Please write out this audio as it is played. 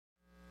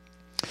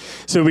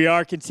So we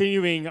are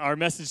continuing our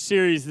message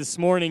series this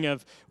morning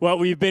of what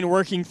we've been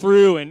working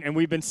through, and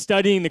we've been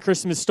studying the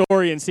Christmas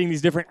story and seeing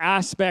these different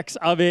aspects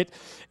of it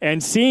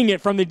and seeing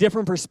it from the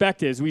different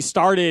perspectives. We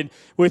started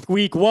with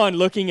week 1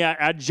 looking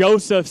at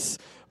Joseph's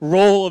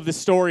role of the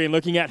story and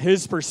looking at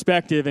his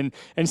perspective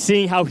and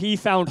seeing how he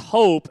found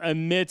hope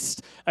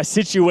amidst a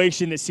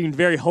situation that seemed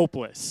very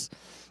hopeless.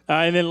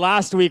 And then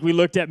last week we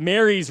looked at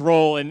Mary's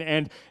role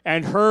and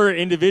her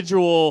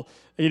individual,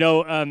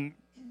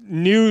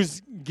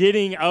 news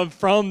getting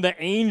from the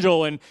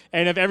angel and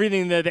of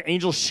everything that the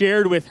angel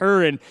shared with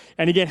her and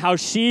again how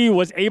she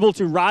was able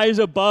to rise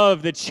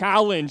above the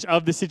challenge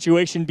of the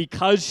situation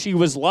because she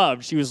was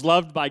loved. She was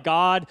loved by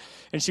God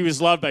and she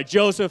was loved by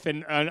Joseph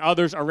and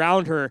others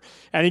around her.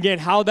 And again,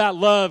 how that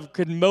love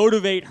could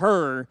motivate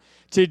her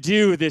to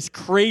do this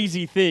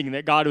crazy thing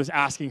that God was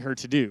asking her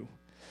to do.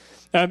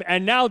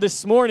 And now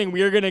this morning,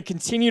 we are going to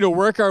continue to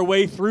work our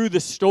way through the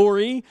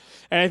story.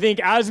 And I think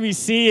as we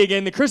see,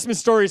 again, the Christmas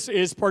story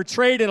is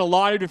portrayed in a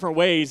lot of different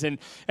ways. And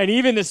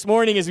even this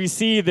morning, as we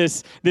see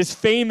this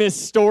famous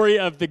story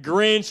of the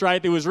Grinch,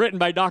 right, that was written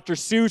by Dr.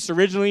 Seuss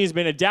originally, has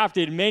been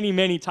adapted many,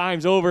 many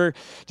times over,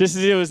 just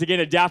as it was, again,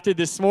 adapted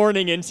this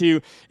morning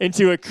into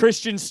a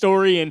Christian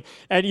story. And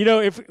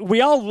if we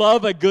all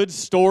love a good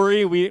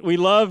story, we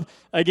love,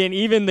 again,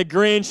 even the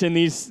Grinch and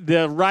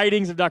the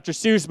writings of Dr.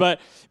 Seuss, but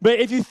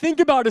if you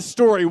think about a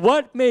story,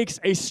 what makes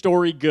a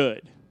story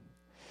good?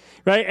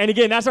 Right? And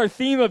again, that's our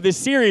theme of this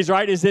series,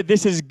 right? Is that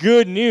this is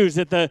good news,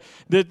 that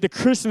the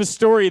Christmas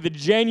story, the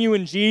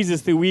genuine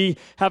Jesus that we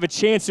have a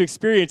chance to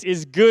experience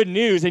is good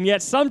news. And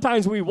yet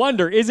sometimes we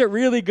wonder, is it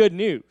really good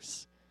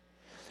news?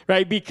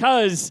 Right?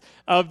 Because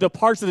of the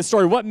parts of the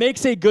story. What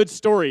makes a good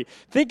story?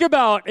 Think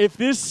about if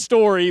this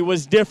story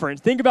was different.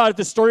 Think about if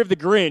the story of the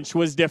Grinch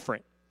was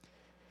different.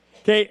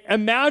 Okay,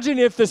 imagine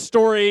if the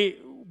story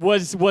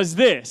was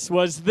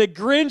the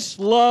Grinch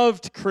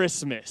loved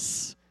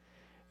Christmas,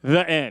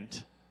 the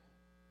end.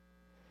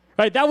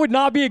 Right, that would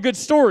not be a good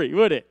story,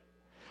 would it?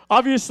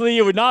 Obviously,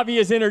 it would not be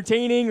as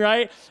entertaining,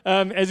 right,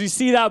 as we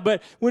see that.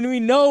 But when we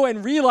know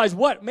and realize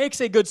what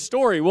makes a good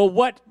story, well,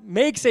 what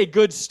makes a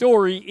good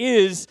story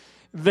is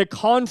the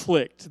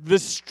conflict, the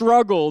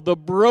struggle, the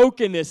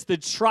brokenness, the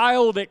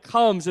trial that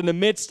comes in the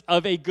midst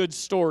of a good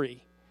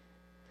story.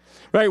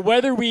 Right,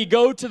 whether we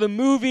go to the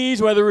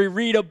movies, whether we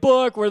read a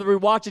book, whether we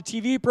watch a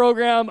TV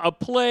program, a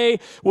play,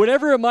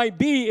 whatever it might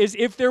be, is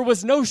if there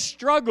was no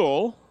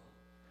struggle,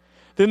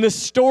 then the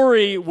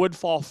story would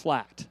fall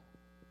flat.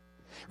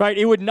 Right,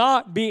 it would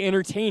not be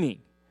entertaining.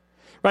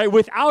 Right,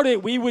 without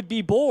it, we would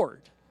be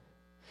bored.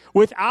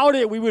 Without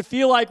it, we would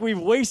feel like we've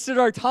wasted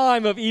our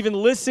time of even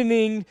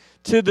listening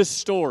to the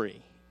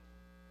story.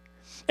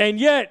 And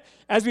yet,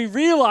 as we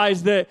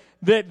realize that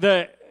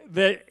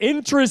the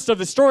interest of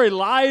the story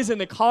lies in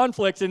the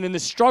conflict and in the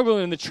struggle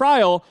and in the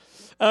trial,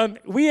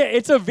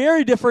 it's a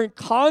very different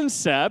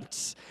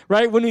concept,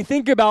 right, when we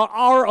think about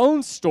our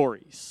own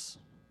stories.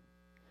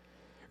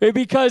 Right?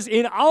 Because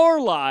in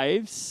our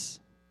lives,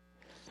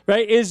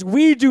 right, is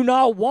we do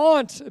not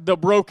want the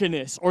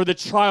brokenness or the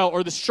trial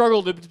or the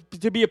struggle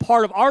to be a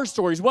part of our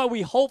stories. What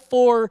we hope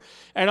for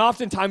and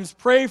oftentimes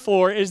pray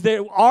for is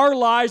that our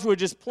lives would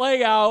just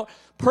play out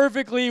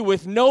perfectly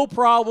with no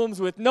problems,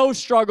 with no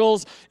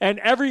struggles, and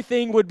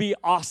everything would be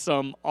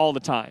awesome all the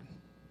time.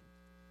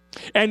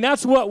 And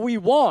that's what we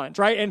want,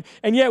 right?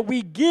 And yet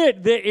we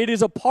get that it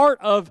is a part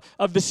of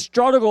the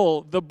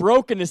struggle, the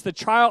brokenness, the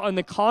trial, and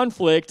the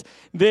conflict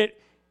that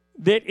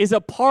is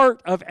a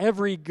part of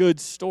every good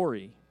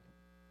story.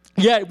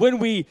 Yet when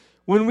we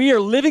are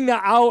living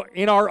that out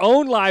in our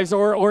own lives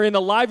or in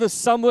the life of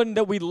someone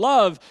that we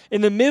love, in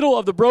the middle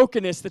of the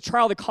brokenness, the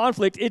trial, the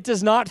conflict, it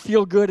does not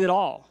feel good at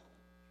all.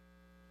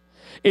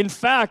 In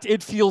fact,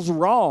 it feels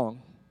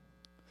wrong.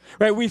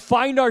 Right? We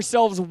find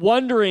ourselves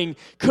wondering,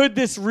 could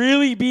this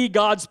really be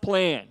God's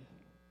plan?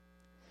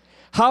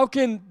 How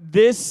can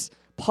this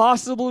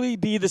possibly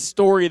be the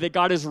story that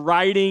God is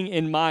writing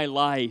in my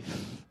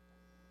life?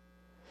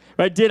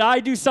 Right? Did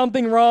I do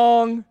something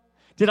wrong?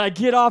 Did I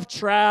get off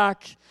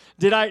track?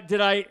 Did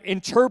I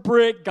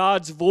interpret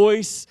God's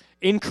voice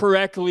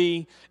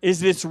incorrectly? Is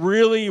this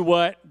really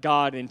what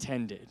God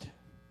intended?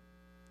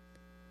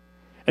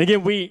 And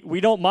again,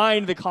 we don't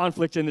mind the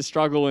conflict and the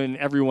struggle in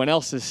everyone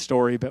else's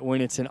story, but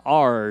when it's in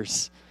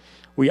ours,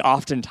 we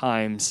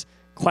oftentimes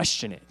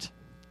question it.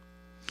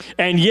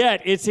 And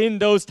yet, it's in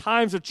those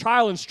times of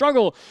trial and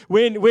struggle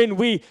when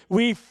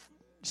we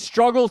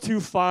struggle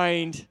to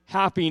find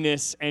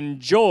happiness and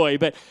joy.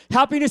 But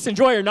happiness and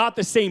joy are not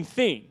the same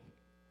thing.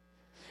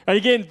 And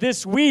again,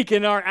 this week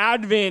in our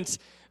Advent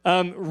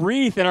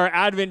wreath and our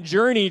Advent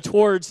journey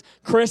towards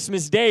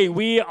Christmas Day,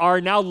 we are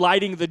now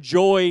lighting the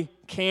joy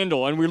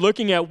candle, and we're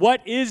looking at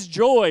what is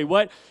joy,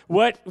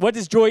 what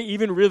does joy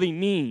even really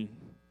mean?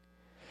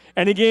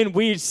 And again,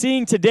 we're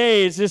seeing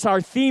today is just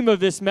our theme of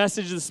this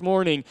message this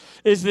morning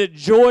is that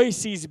joy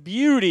sees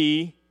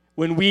beauty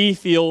when we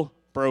feel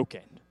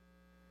broken.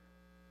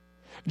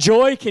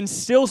 Joy can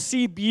still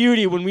see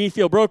beauty when we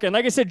feel broken.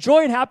 Like I said,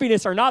 joy and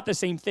happiness are not the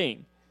same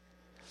thing.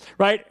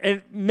 right?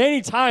 And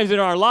many times in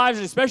our lives,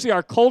 and especially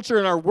our culture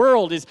and our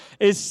world,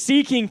 is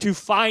seeking to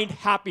find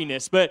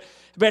happiness. But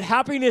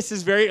happiness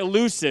is very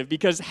elusive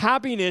because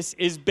happiness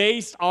is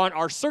based on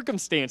our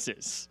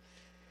circumstances,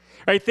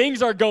 right?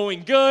 Things are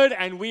going good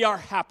and we are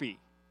happy.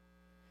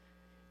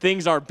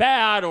 Things are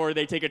bad or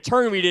they take a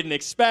turn we didn't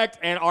expect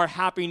and our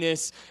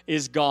happiness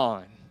is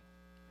gone.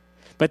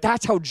 But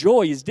that's how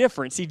joy is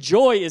different. See,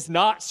 joy is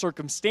not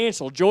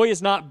circumstantial. Joy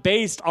is not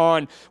based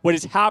on what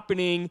is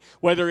happening,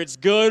 whether it's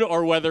good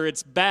or whether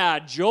it's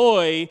bad.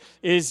 Joy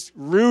is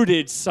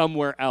rooted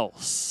somewhere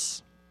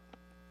else.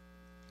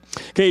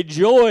 Okay,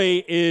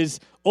 joy is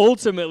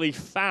ultimately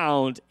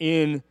found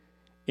in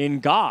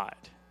God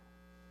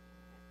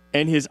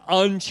and his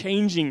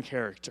unchanging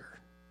character.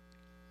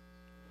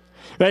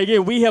 But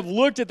again, we have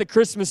looked at the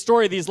Christmas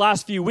story these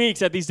last few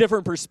weeks at these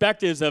different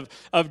perspectives of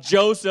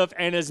Joseph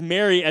and as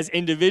Mary as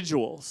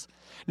individuals.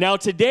 Now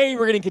today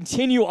we're going to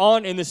continue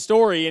on in the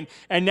story,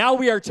 and now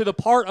we are to the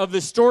part of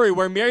the story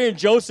where Mary and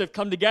Joseph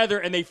come together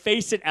and they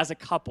face it as a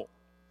couple.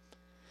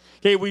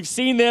 Okay, we've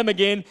seen them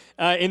again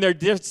in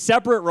their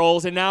separate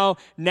roles, and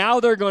now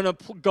they're going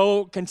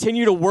to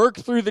continue to work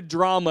through the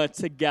drama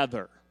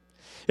together.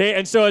 Okay,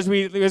 and so as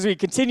we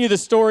continue the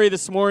story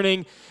this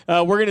morning,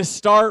 we're going to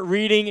start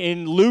reading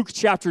in Luke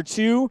chapter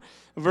 2,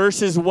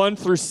 verses 1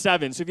 through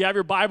 7. So if you have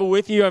your Bible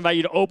with you, I invite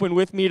you to open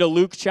with me to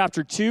Luke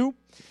chapter 2.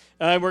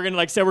 We're going to,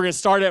 like I said, we're going to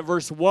start at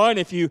verse 1.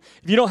 If you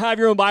don't have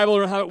your own Bible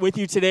or don't have it with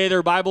you today, there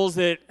are Bibles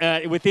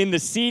that within the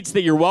seats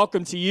that you're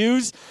welcome to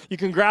use. You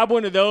can grab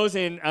one of those,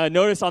 and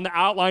notice on the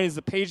outline is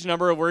the page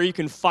number of where you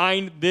can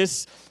find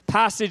this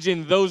passage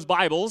in those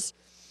Bibles.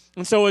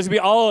 And so as we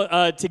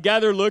all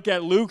together look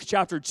at Luke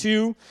chapter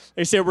 2,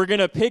 they say we're going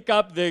to pick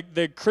up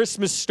the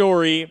Christmas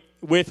story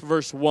with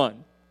verse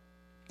 1.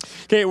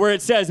 Okay, where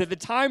it says, at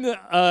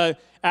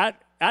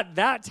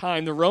that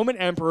time, the Roman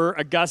Emperor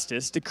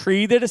Augustus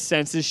decreed that a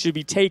census should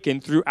be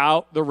taken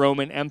throughout the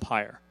Roman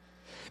Empire.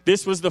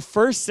 This was the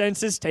first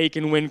census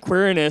taken when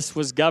Quirinius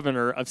was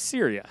governor of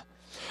Syria.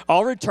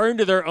 All returned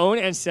to their own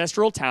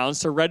ancestral towns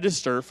to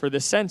register for the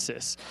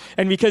census.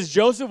 And because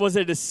Joseph was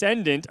a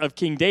descendant of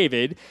King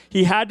David,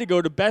 he had to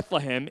go to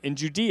Bethlehem in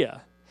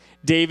Judea,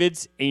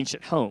 David's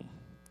ancient home.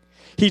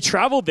 He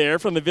traveled there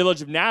from the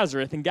village of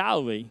Nazareth in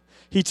Galilee.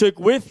 He took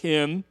with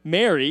him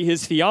Mary,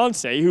 his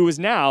fiancée, who was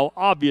now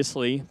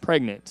obviously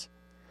pregnant.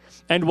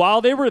 And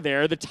while they were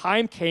there, the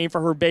time came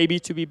for her baby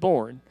to be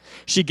born.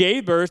 She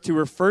gave birth to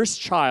her first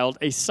child,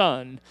 a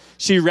son.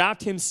 She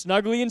wrapped him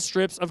snugly in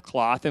strips of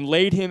cloth and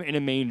laid him in a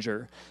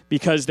manger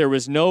because there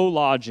was no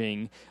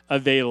lodging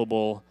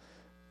available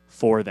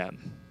for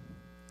them.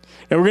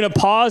 And we're going to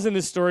pause in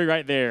this story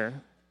right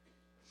there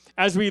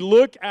as we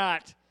look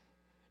at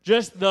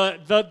just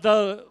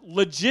the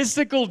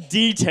logistical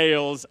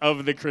details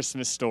of the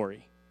Christmas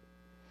story.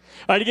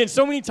 All right, again,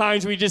 so many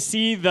times we just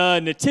see the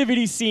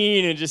nativity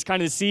scene and just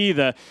kind of see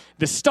the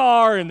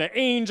star and the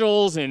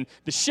angels and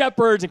the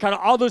shepherds and kind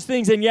of all those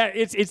things, and yet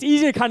it's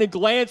easy to kind of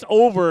glance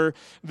over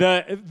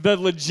the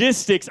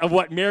logistics of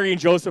what Mary and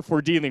Joseph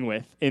were dealing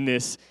with in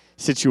this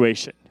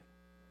situation.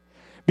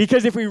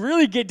 Because if we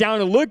really get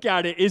down and look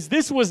at it,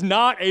 this was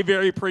not a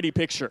very pretty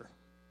picture.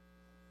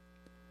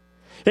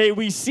 Hey,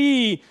 we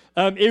see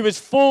it was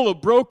full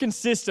of broken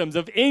systems,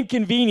 of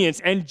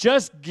inconvenience, and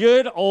just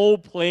good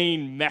old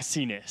plain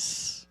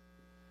messiness.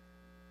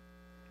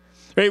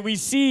 Right? We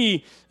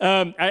see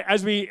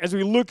as we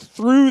look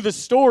through the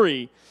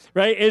story,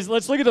 right?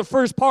 Let's look at the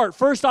first part.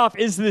 First off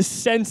is the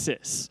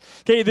census.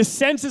 Okay, the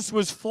census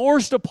was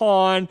forced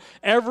upon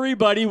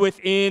everybody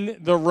within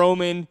the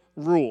Roman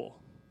rule.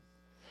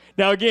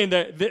 Now, again,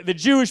 the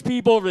Jewish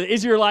people, the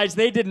Israelites,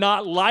 they did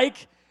not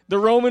like the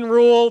Roman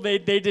rule. They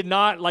did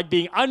not like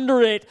being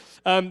under it.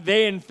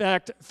 They, in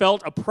fact,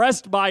 felt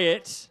oppressed by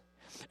it.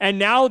 And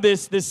now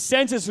this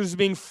census was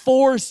being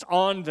forced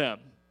on them.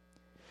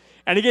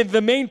 And again,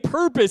 the main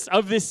purpose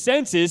of this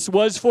census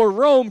was for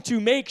Rome to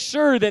make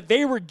sure that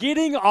they were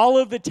getting all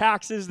of the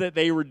taxes that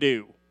they were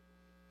due.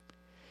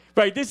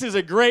 Right? This is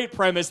a great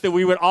premise that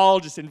we would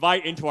all just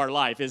invite into our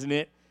life, isn't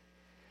it?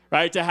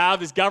 Right, to have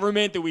this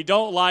government that we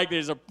don't like,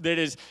 that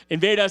is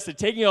invade us, to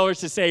taking over,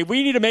 to say,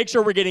 we need to make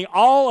sure we're getting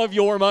all of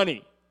your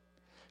money.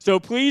 So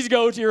please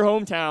go to your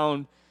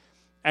hometown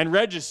and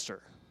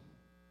register.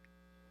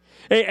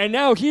 Hey, and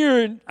now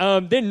here,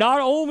 then not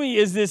only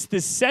is this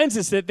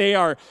census that they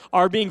are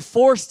being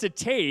forced to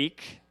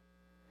take,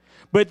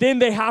 but then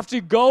they have to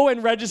go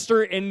and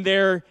register in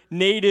their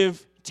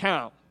native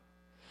town.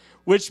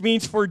 Which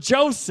means for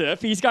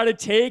Joseph, he's got to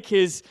take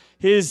his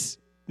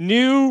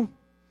new,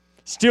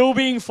 still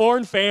being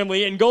foreign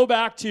family, and go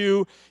back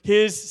to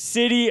his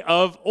city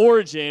of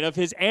origin, of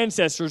his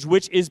ancestors,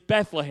 which is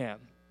Bethlehem.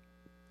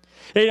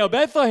 You know,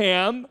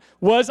 Bethlehem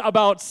was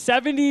about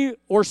 70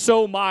 or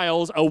so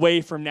miles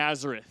away from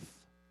Nazareth.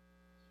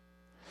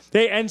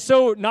 Okay, and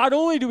so not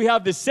only do we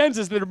have the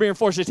census that are being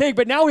forced to take,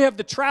 but now we have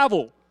the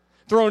travel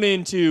thrown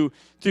into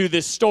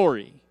this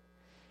story.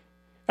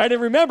 And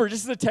remember,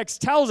 just as the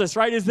text tells us,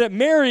 right, is that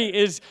Mary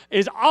is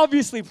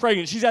obviously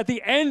pregnant. She's at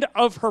the end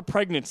of her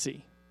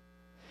pregnancy.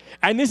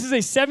 And this is a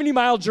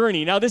 70-mile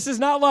journey. Now, this is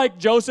not like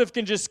Joseph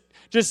can just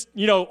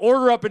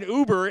order up an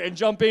Uber and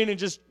jump in and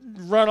just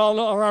run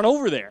all around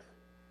over there.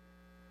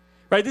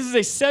 Right? This is a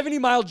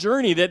 70-mile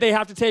journey that they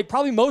have to take,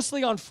 probably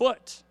mostly on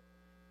foot.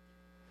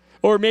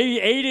 Or maybe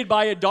aided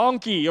by a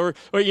donkey or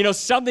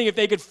something if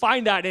they could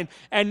find that.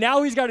 And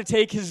now he's got to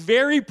take his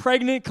very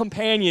pregnant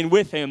companion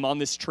with him on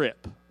this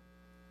trip.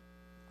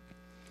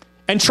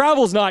 And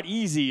travel's not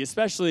easy,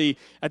 especially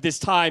at this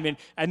time.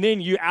 And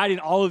then you add in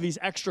all of these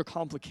extra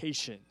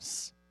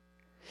complications.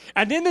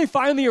 And then they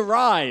finally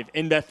arrive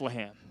in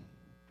Bethlehem.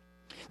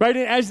 Right?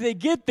 And as they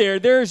get there,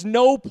 there's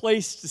no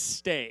place to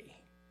stay.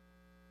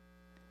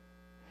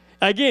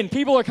 Again,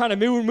 people are kind of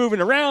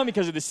moving around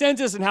because of the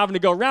census and having to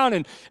go around.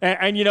 And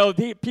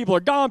people are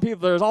gone.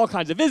 There's all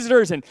kinds of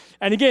visitors. And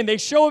again, they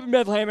show up in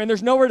Bethlehem and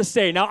there's nowhere to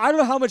stay. Now, I don't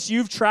know how much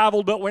you've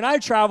traveled, but when I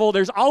travel,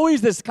 there's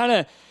always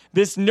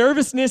this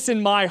nervousness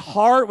in my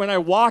heart when I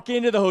walk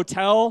into the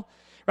hotel,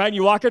 right? And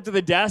you walk up to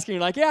the desk and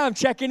you're like, yeah, I'm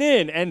checking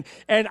in. And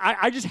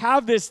I just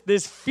have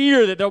this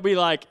fear that they'll be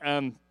like,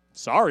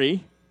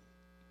 sorry,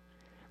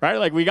 right?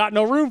 Like, we got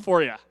no room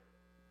for you.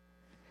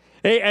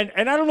 Hey,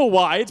 and I don't know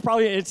why.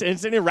 It's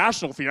an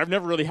irrational fear. I've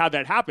never really had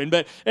that happen.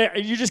 But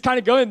you just kind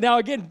of go in. Now,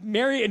 again,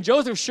 Mary and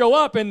Joseph show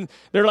up, and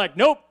they're like,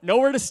 nope,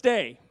 nowhere to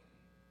stay.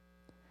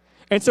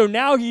 And so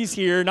now he's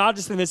here, not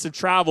just in the midst of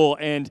travel,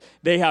 and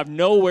they have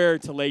nowhere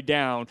to lay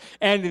down.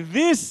 And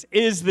this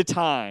is the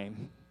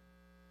time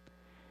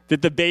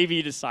that the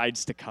baby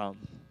decides to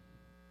come.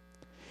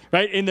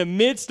 Right? In the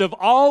midst of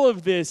all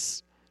of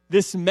this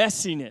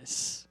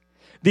messiness,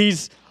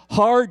 these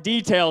hard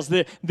details,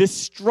 this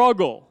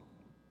struggle,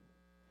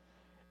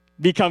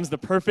 becomes the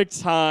perfect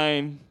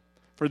time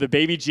for the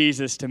baby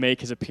Jesus to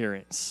make his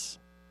appearance.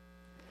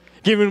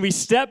 Again, when we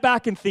step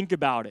back and think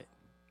about it,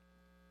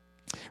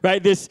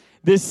 right, this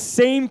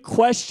same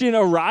question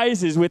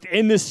arises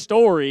within this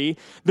story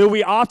that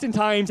we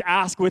oftentimes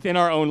ask within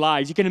our own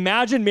lives. You can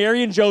imagine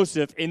Mary and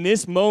Joseph in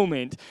this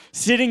moment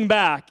sitting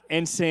back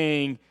and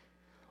saying,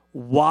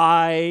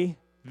 why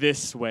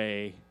this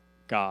way,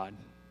 God?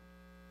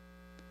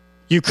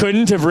 You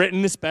couldn't have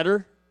written this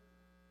better?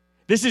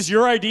 This is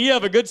your idea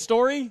of a good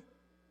story?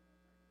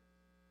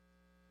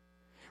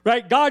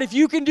 Right? God, if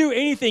you can do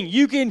anything,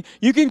 you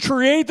can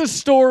create the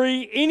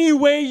story any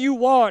way you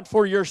want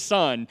for your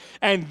son.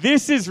 And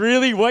this is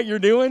really what you're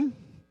doing?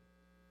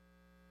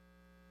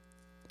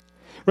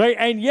 Right?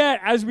 And yet,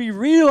 as we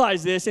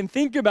realize this and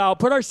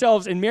put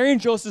ourselves in Mary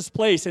and Joseph's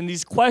place and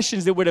these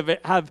questions that would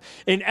have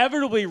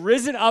inevitably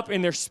risen up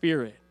in their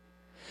spirit,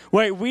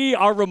 right, we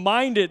are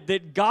reminded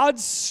that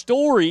God's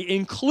story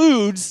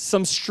includes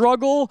some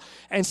struggle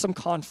and some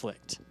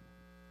conflict.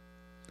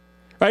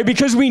 Right?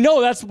 Because we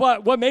know that's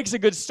what makes a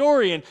good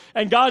story.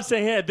 And God's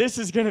saying, hey, this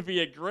is going to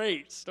be a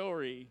great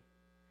story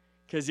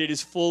because it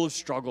is full of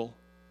struggle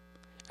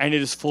and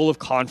it is full of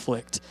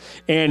conflict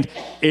and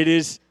it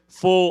is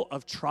full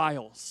of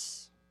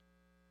trials.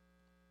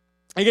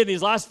 Again,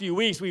 these last few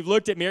weeks, we've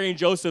looked at Mary and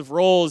Joseph's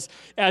roles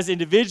as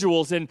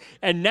individuals, and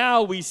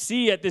now we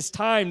see at this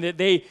time that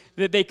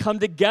they come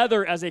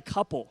together as a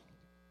couple.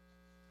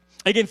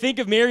 Again, think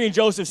of Mary and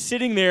Joseph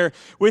sitting there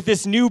with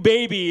this new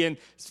baby and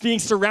being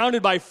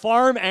surrounded by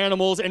farm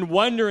animals and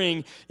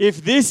wondering,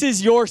 if this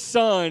is your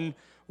son,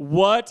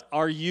 what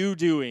are you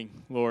doing,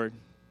 Lord?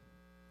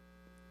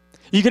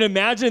 You can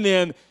imagine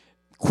them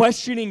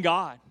questioning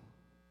God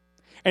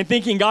and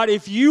thinking, God,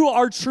 if you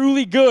are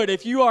truly good,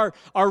 if you are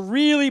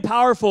really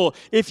powerful,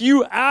 if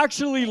you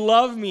actually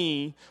love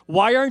me,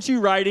 why aren't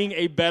you writing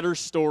a better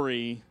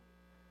story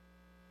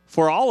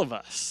for all of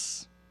us?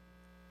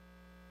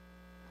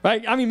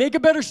 Right? I mean, make a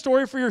better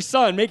story for your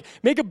son.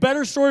 Make a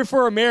better story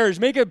for our marriage.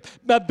 Make a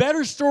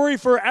better story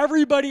for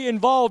everybody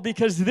involved,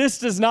 because this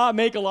does not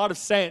make a lot of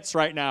sense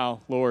right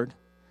now, Lord.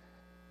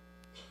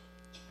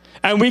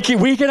 And we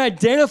can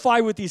identify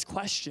with these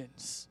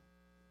questions.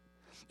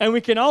 And we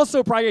can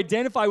also probably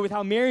identify with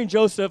how Mary and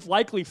Joseph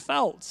likely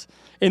felt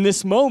in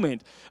this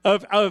moment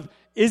of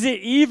is it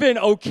even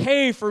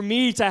okay for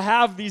me to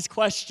have these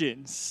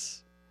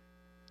questions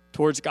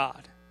towards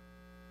God?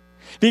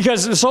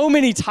 Because so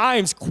many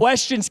times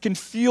questions can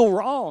feel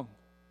wrong.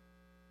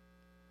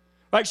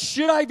 Right?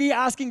 Should I be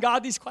asking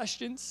God these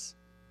questions?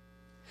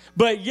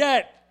 But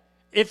yet,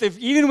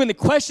 even when the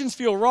questions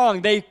feel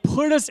wrong, they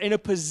put us in a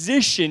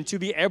position to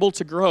be able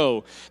to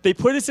grow. They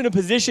put us in a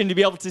position to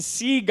be able to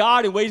see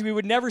God in ways we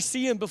would never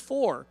see him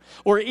before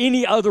or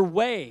any other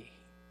way.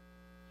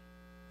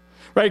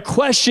 Right?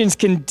 Questions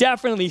can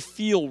definitely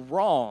feel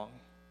wrong.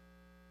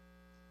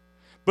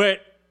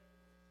 But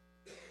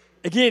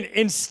again,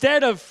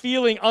 instead of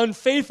feeling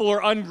unfaithful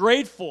or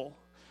ungrateful,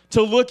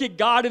 to look at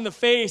God in the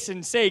face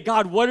and say,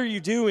 God, what are you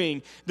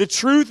doing? The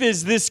truth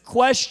is, this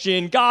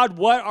question, God,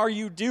 what are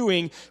you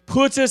doing,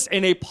 puts us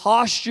in a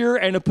posture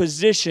and a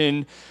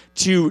position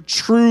to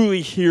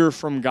truly hear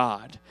from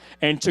God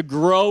and to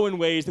grow in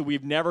ways that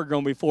we've never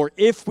grown before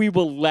if we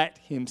will let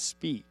him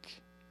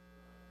speak.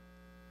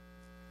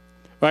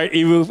 Right?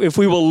 If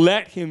we will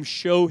let him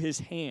show his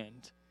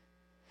hand.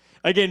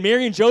 Again,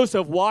 Mary and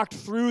Joseph walked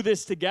through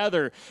this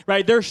together,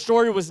 right? Their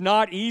story was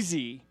not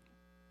easy,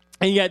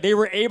 and yet they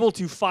were able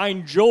to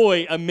find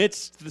joy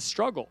amidst the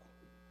struggle.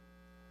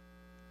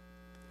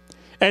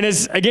 And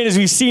as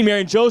we see Mary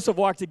and Joseph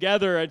walk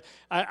together,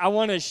 we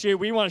want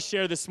to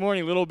share this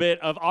morning a little bit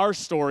of our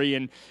story.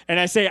 And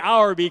I say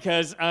our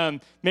because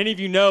many of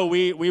you know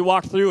we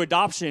walked through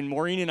adoption,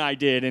 Maureen and I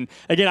did. And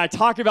again, I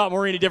talked about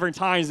Maureen at different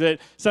times that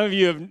some of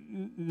you have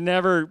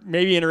never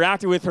maybe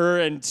interacted with her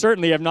and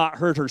certainly have not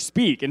heard her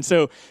speak. And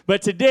so,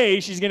 but today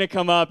she's going to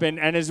come up and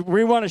as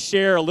we want to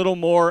share a little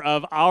more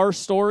of our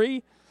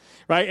story,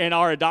 right, and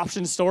our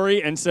adoption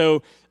story. And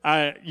so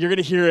you're going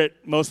to hear it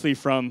mostly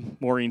from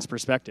Maureen's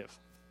perspective.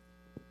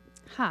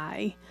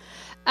 Hi.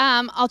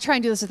 I'll try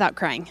and do this without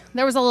crying.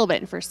 There was a little bit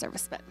in first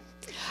service, but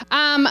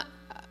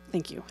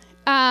thank you.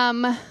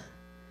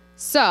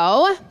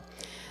 So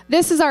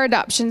this is our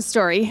adoption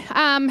story,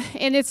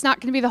 and it's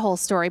not going to be the whole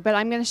story, but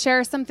I'm going to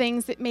share some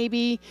things that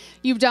maybe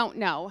you don't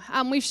know.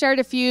 We've shared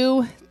a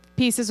few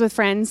pieces with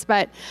friends,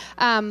 but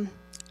I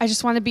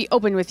just want to be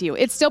open with you.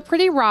 It's still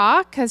pretty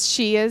raw because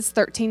she is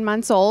 13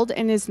 months old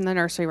and is in the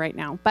nursery right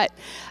now, but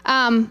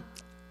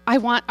I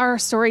want our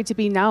story to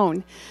be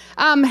known.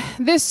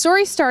 This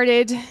story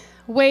started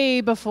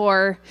way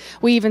before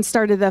we even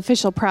started the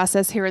official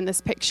process here in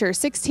this picture.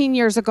 17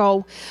 years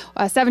ago,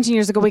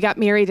 we got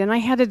married, and I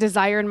had a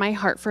desire in my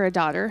heart for a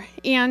daughter.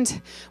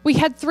 And we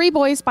had 3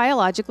 boys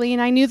biologically,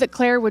 and I knew that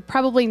Claire would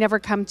probably never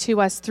come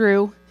to us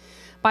through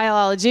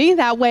biology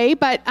that way,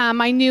 but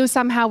I knew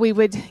somehow we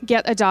would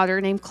get a daughter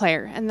named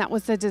Claire, and that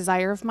was the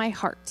desire of my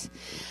heart.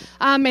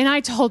 And I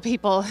told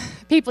people,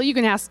 you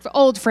can ask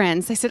old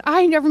friends. I said,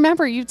 I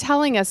remember you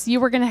telling us you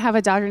were going to have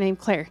a daughter named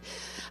Claire.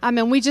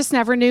 And we just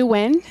never knew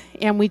when,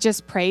 and we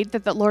just prayed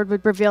that the Lord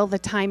would reveal the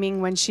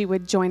timing when she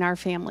would join our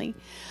family.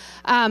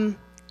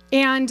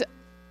 And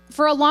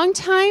for a long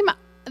time,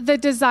 the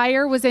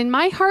desire was in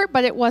my heart,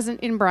 but it wasn't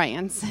in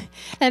Brian's.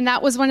 And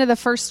that was one of the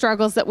first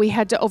struggles that we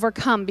had to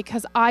overcome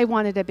because I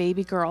wanted a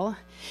baby girl,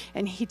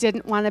 and he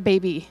didn't want a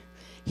baby.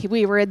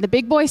 We were in the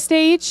big boy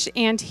stage,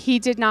 and he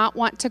did not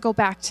want to go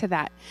back to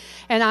that.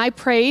 And I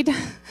prayed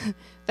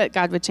that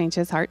God would change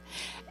his heart,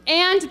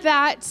 and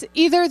that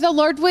either the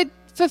Lord would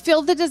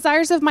fulfill the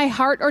desires of my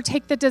heart or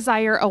take the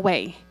desire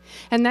away.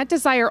 And that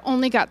desire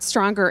only got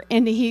stronger,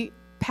 and he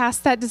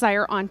passed that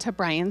desire on to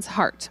Brian's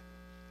heart.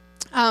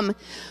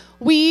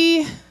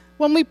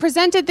 When we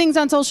presented things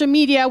on social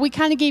media, we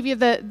kind of gave you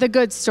the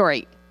good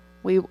story.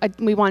 We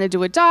wanted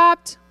to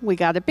adopt, we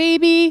got a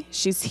baby,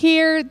 she's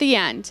here, the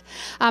end.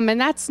 And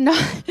that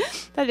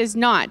is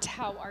not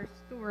how our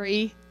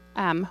story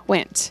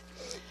went.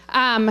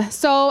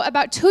 So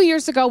about 2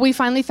 years ago, we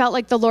finally felt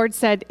like the Lord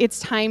said, it's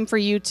time for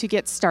you to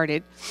get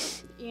started.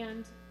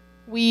 And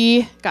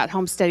we got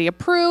Homesteady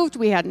approved,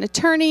 we had an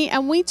attorney,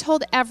 and we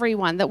told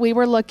everyone that we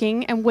were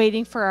looking and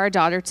waiting for our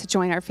daughter to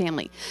join our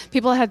family.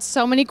 People had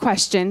so many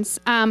questions,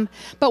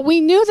 but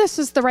we knew this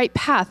was the right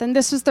path and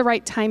this was the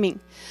right timing.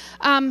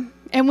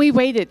 And we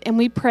waited and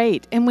we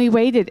prayed and we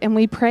waited and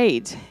we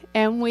prayed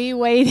and we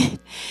waited.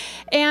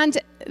 And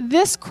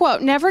this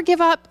quote, never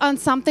give up on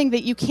something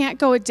that you can't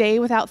go a day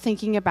without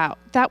thinking about.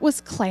 That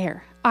was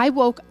Claire. I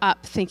woke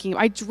up thinking,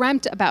 I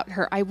dreamt about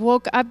her. I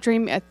woke up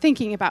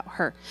thinking about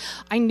her.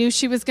 I knew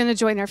she was going to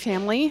join our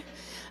family,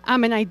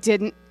 and I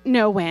didn't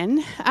know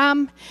when.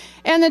 And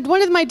then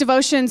one of my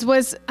devotions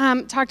was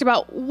talked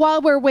about,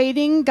 while we're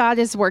waiting, God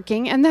is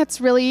working, and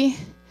that's really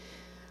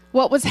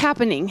what was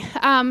happening.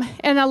 And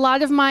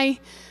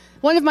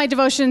one of my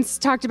devotions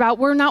talked about,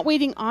 we're not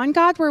waiting on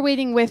God, we're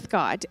waiting with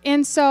God.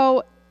 And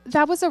so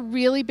that was a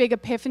really big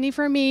epiphany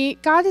for me.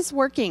 God is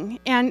working,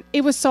 and it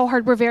was so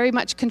hard. We're very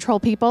much control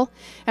people,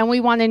 and we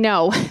want to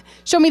know,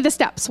 show me the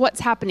steps, what's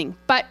happening.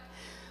 But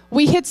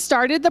we had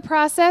started the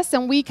process,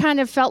 and we kind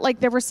of felt like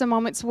there were some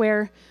moments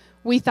where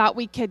we thought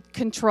we could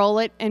control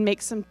it and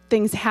make some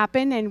things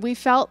happen, and we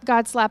felt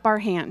God slap our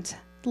hand.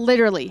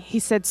 Literally, he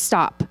said,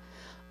 stop.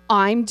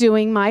 I'm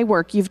doing my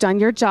work. You've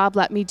done your job.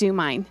 Let me do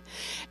mine.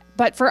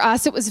 But for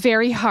us, it was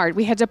very hard.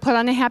 We had to put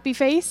on a happy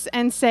face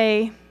and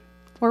say,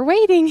 we're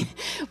waiting,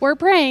 we're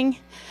praying.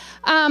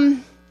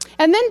 And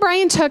then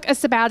Brian took a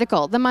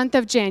sabbatical the month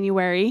of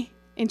January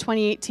in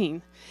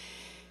 2018.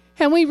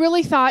 And we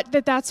really thought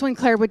that that's when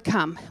Claire would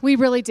come. We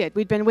really did.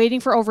 We'd been waiting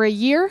for over a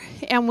year,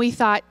 and we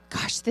thought,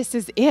 gosh, this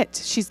is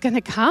it. She's going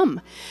to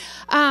come.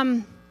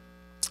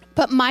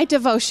 But my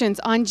devotions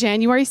on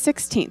January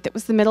 16th, it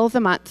was the middle of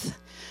the month,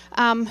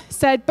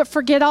 said, but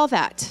forget all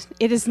that.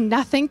 It is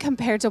nothing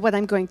compared to what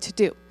I'm going to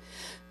do.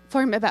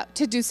 For I'm about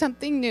to do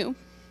something new.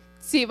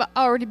 See, I've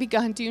already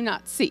begun, do you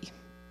not see?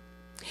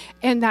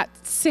 And that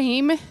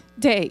same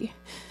day,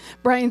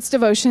 Brian's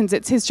devotions,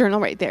 it's his journal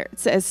right there. It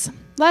says,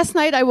 last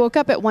night I woke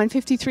up at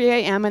 1:53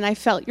 a.m. and I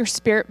felt your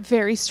spirit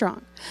very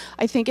strong.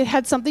 I think it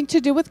had something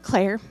to do with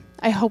Claire.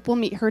 I hope we'll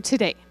meet her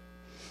today.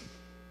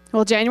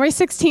 Well, January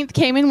 16th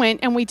came and went,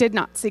 and we did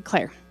not see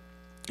Claire.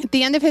 At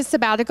the end of his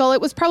sabbatical,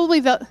 it was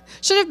probably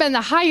should have been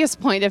the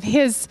highest point of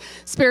his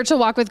spiritual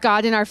walk with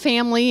God and our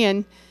family,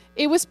 and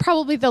it was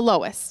probably the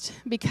lowest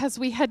because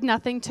we had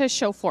nothing to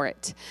show for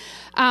it.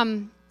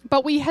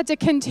 But we had to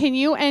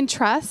continue and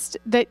trust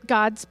that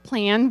God's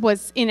plan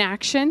was in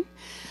action.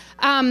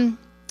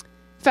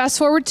 Fast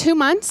forward 2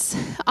 months,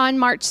 on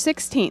March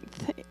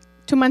 16th,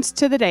 2 months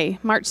to the day,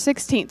 March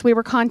 16th, we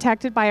were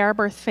contacted by our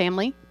birth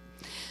family.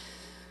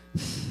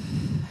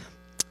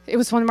 It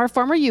was one of our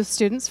former youth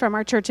students from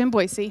our church in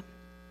Boise.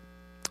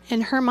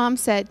 And her mom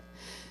said,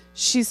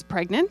 she's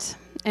pregnant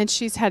and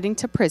she's heading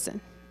to prison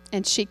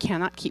and she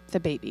cannot keep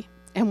the baby.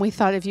 And we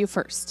thought of you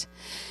first.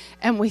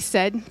 And we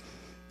said,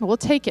 we'll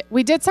take it.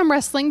 We did some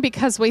wrestling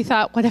because we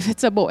thought, what if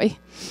it's a boy?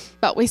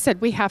 But we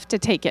said, we have to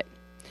take it.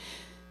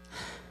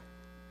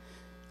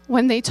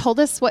 When they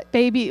told us what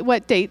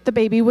date the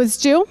baby was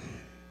due,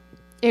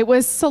 it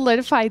was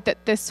solidified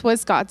that this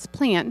was God's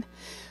plan.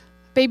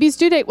 Baby's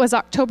due date was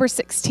October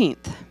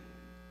 16th.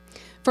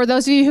 For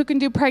those of you who can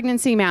do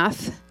pregnancy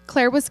math,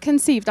 Claire was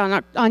conceived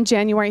on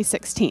January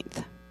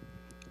 16th.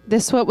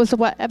 This was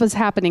what was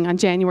happening on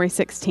January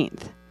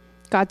 16th.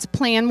 God's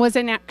plan was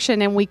in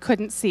action and we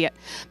couldn't see it.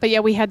 But yeah,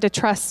 we had to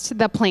trust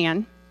the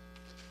plan.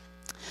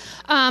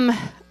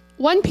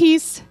 One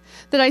piece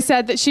that I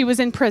said that she was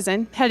in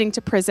prison, heading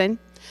to prison.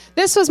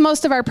 This was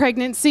most of our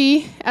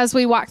pregnancy as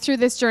we walked through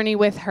this journey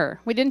with her.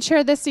 We didn't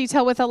share this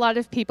detail with a lot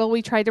of people.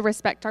 We tried to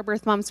respect our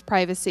birth mom's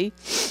privacy.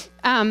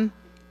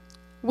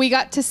 We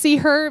got to see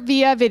her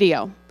via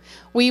video.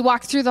 We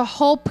walked through the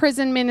whole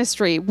prison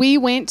ministry. We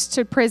went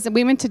to prison.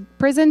 We went to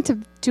prison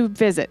to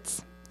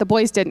visits. The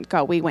boys didn't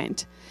go. We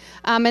went.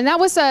 And that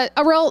was a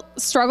real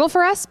struggle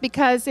for us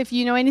because if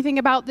you know anything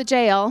about the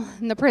jail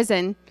and the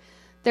prison,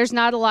 there's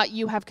not a lot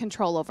you have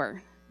control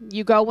over.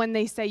 You go when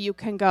they say you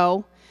can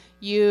go.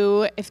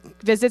 If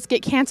visits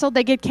get canceled,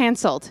 they get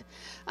canceled.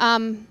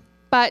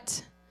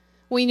 But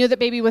we knew that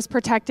baby was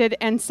protected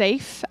and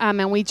safe,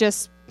 and we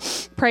just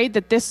prayed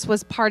that this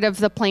was part of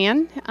the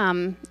plan,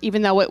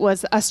 even though it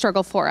was a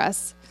struggle for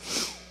us.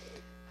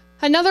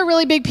 Another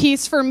really big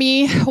piece for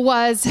me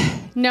was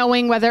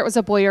knowing whether it was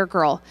a boy or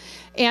girl.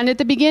 And at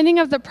the beginning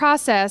of the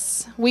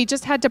process, we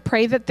just had to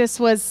pray that this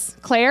was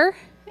Claire,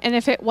 and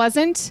if it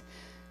wasn't,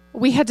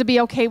 we had to be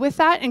okay with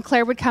that, and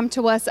Claire would come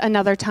to us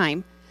another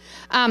time.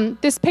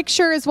 This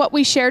picture is what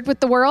we shared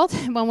with the world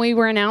when we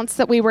were announced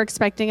that we were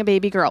expecting a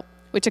baby girl.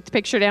 We took the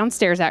picture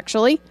downstairs,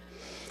 actually.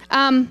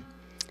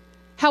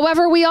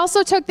 However, we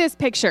also took this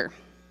picture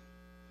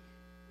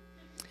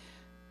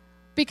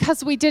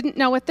because we didn't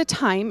know at the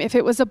time if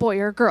it was a boy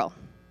or a girl.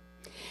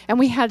 And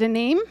we had a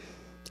name,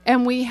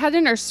 and we had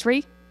a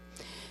nursery.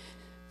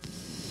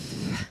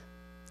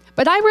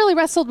 But I really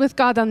wrestled with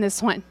God on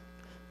this one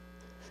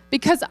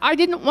because I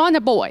didn't want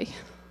a boy.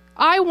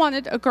 I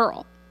wanted a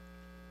girl.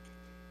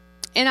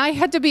 And I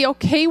had to be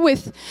okay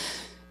with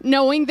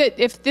knowing that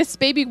if this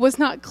baby was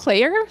not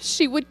Claire,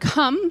 she would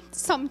come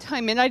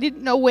sometime, and I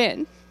didn't know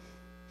when.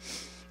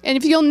 And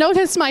if you'll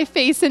notice my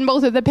face in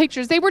both of the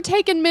pictures, they were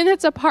taken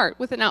minutes apart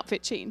with an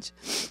outfit change.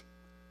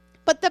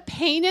 But the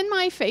pain in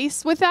my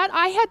face with that,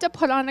 I had to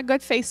put on a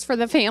good face for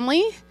the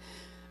family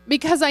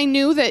because I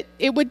knew that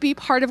it would be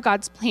part of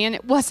God's plan.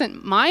 It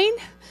wasn't mine,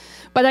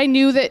 but I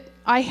knew that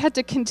I had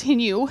to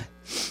continue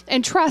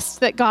and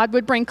trust that God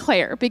would bring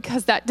Claire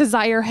because that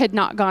desire had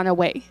not gone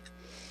away.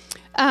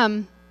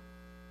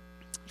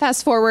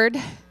 Fast forward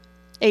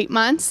 8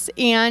 months,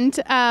 and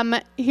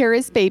here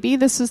is baby.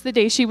 This was the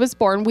day she was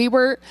born. We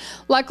were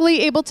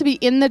luckily able to be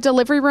in the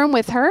delivery room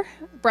with her.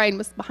 Brian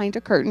was behind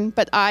a curtain,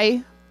 but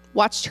I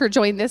watched her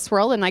join this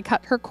world, and I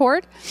cut her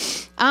cord.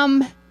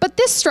 But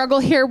this struggle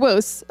here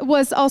was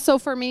also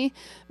for me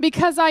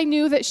because I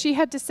knew that she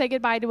had to say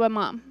goodbye to a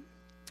mom,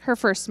 her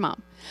first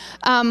mom.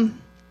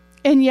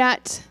 And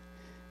yet,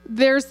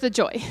 there's the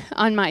joy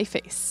on my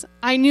face.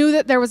 I knew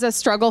that there was a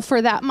struggle for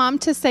that mom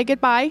to say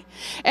goodbye.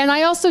 And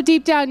I also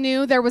deep down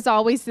knew there was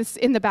always this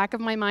in the back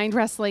of my mind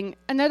wrestling.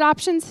 And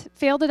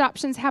failed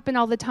adoptions happen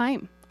all the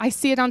time. I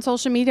see it on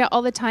social media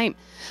all the time.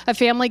 A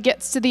family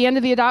gets to the end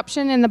of the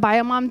adoption and the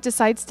bio mom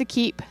decides to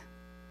keep.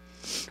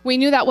 We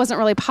knew that wasn't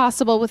really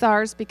possible with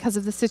ours because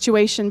of the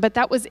situation, but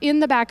that was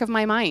in the back of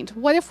my mind.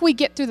 What if we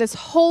get through this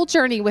whole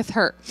journey with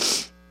her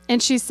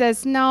and she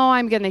says, no,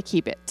 I'm going to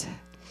keep it?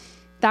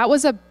 That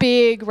was a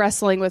big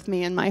wrestling with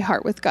me in my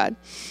heart with God.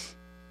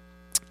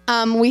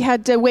 We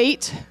had to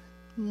wait,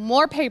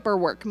 more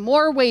paperwork,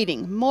 more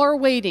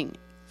waiting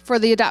for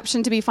the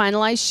adoption to be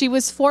finalized. She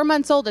was 4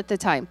 months old at the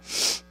time.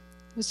 It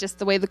was just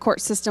the way the court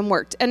system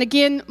worked. And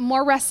again,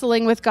 more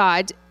wrestling with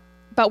God,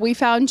 but we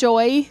found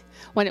joy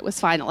when it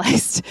was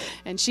finalized,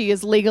 and she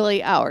is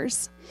legally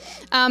ours.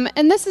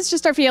 And this is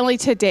just our family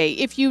today.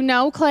 If you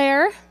know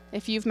Claire,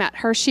 if you've met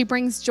her, she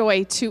brings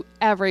joy to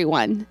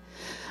everyone.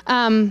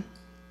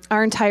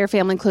 Our entire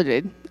family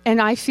included.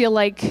 And I feel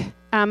like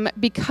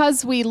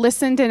because we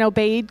listened and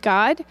obeyed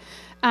God,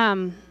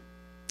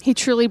 he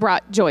truly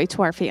brought joy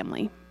to our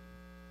family.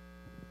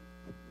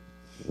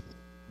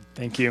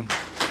 Thank you.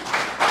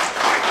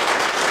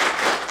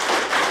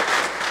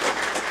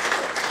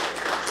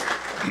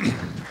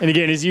 And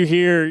again, as you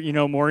hear,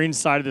 Maureen's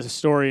side of the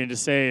story, and to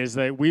say is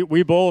that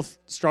we both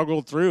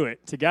struggled through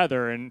it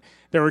together. And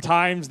there were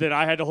times that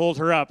I had to hold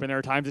her up, and there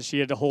were times that she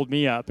had to hold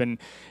me up. And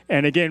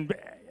again,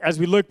 as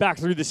we look back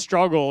through the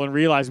struggle and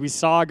realize we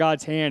saw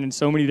God's hand in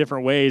so many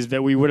different ways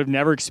that we would have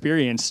never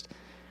experienced,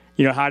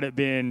 had it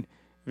been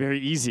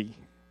very easy.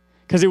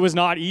 Because it was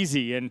not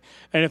easy. And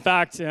in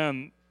fact,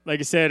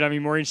 like I said,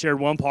 Maureen shared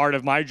one part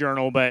of my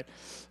journal, but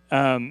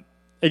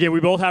again,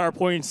 we both had our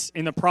points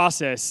in the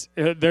process.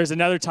 There's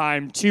another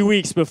time, 2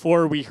 weeks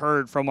before we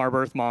heard from our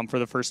birth mom for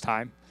the first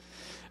time.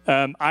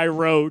 I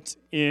wrote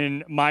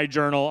in my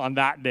journal on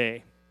that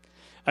day,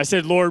 I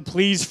said, Lord,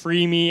 please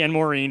free me and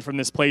Maureen from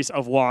this place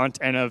of want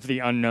and of the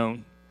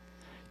unknown,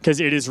 because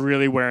it is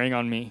really wearing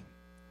on me.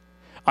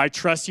 I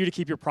trust you to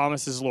keep your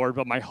promises, Lord,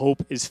 but my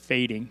hope is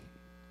fading.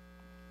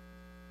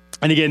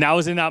 And again, that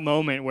was in that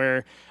moment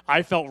where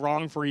I felt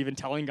wrong for even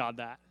telling God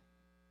that.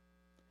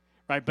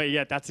 Right? But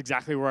yet that's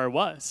exactly where I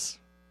was.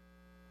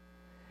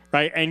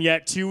 Right? And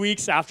yet 2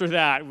 weeks after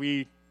that,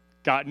 we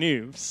got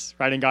news,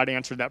 right? And God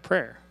answered that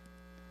prayer.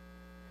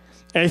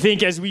 And I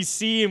think as we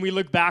see and we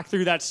look back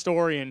through that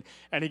story and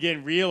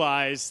again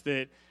realize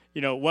that,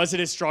 was it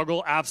a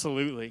struggle?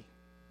 Absolutely.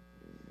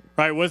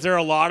 Right? Was there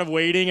a lot of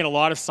waiting and a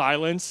lot of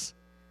silence?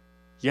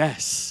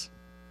 Yes.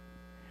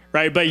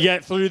 Right? But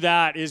yet through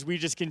that is we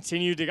just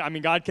continued to,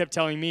 God kept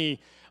telling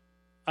me,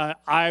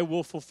 I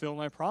will fulfill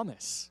my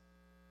promise.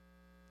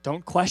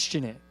 Don't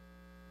question it.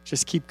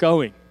 Just keep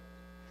going.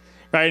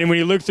 Right? And when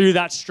you look through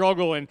that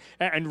struggle and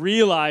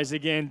realize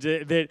again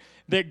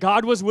that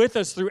God was with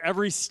us through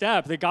every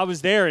step, that God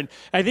was there. And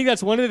I think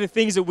that's one of the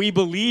things that we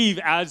believe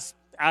as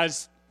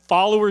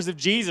followers of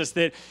Jesus,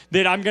 that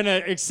I'm going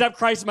to accept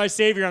Christ as my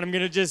Savior and I'm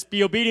going to just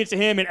be obedient to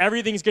Him and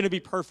everything's going to be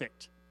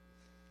perfect.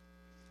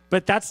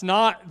 But that's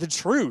not the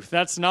truth.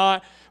 That's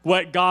not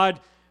what God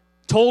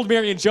told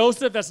Mary and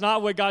Joseph. That's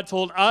not what God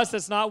told us.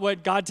 That's not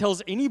what God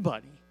tells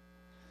anybody.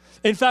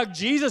 In fact,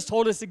 Jesus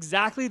told us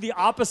exactly the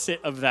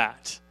opposite of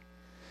that,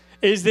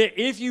 is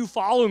that if you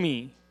follow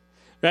me,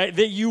 right,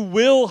 that you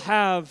will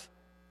have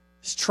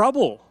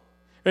trouble.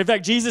 In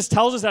fact, Jesus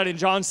tells us that in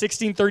John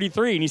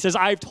 16:33, and He says,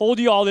 I've told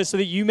you all this so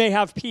that you may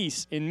have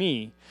peace in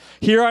me.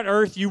 Here on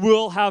earth, you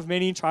will have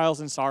many trials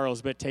and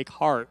sorrows, but take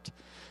heart,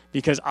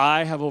 because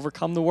I have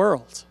overcome the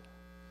world.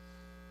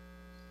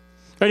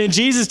 Right? And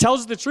Jesus tells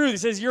us the truth. He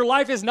says, your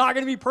life is not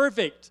going to be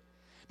perfect.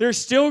 There's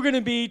still going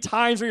to be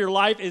times where your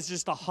life is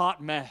just a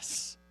hot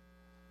mess.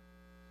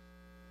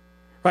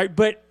 Right?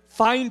 But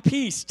find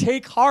peace.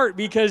 Take heart,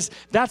 because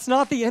that's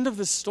not the end of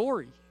the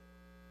story.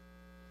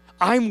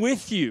 I'm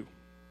with you.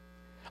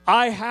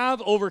 I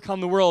have overcome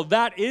the world.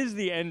 That is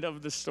the end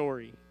of the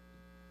story.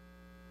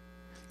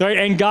 Right?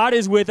 And God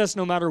is with us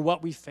no matter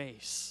what we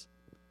face.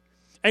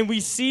 And we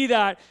see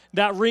that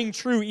ring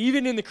true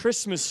even in the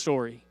Christmas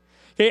story.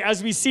 Okay,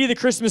 as we see the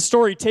Christmas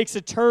story takes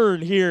a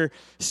turn here,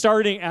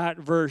 starting at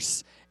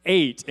verse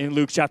 8 in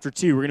Luke chapter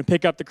 2. We're going to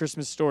pick up the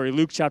Christmas story,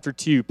 Luke chapter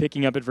 2,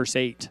 picking up at verse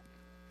 8.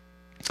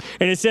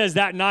 And it says,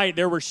 that night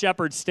there were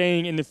shepherds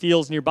staying in the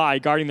fields nearby,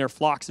 guarding their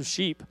flocks of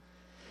sheep.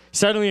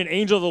 Suddenly an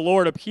angel of the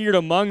Lord appeared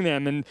among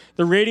them, and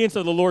the radiance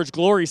of the Lord's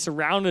glory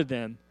surrounded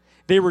them.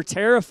 They were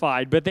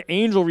terrified, but the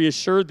angel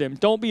reassured them.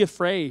 Don't be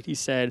afraid, he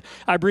said.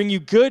 I bring you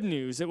good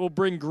news that will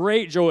bring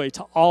great joy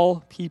to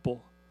all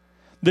people.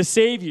 The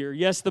Savior,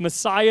 yes, the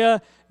Messiah,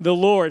 the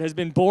Lord, has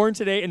been born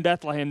today in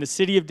Bethlehem, the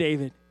city of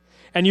David.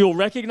 And you will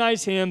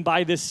recognize him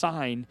by this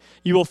sign.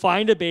 You will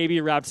find a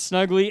baby wrapped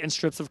snugly in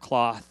strips of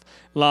cloth,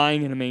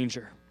 lying in a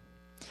manger.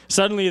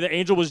 Suddenly the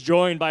angel was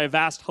joined by a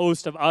vast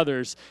host of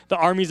others, the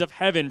armies of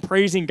heaven,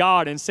 praising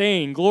God and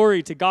saying,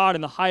 Glory to God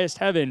in the highest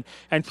heaven,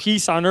 and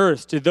peace on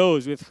earth to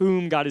those with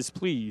whom God is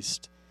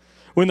pleased.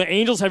 When the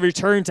angels had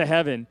returned to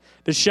heaven,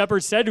 the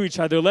shepherds said to each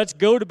other, Let's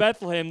go to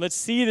Bethlehem. Let's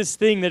see this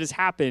thing that has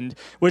happened,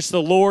 which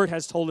the Lord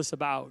has told us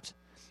about.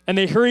 And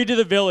they hurried to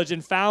the village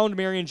and found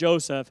Mary and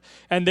Joseph,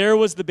 and there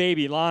was the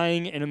baby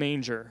lying in a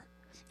manger.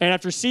 And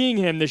after seeing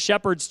him, the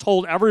shepherds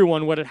told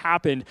everyone what had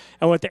happened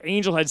and what the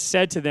angel had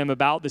said to them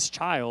about this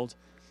child.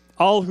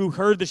 All who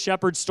heard the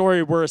shepherd's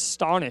story were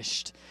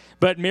astonished.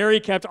 But Mary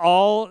kept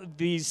all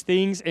these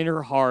things in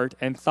her heart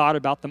and thought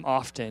about them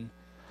often.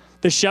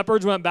 The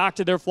shepherds went back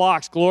to their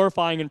flocks,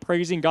 glorifying and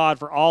praising God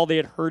for all they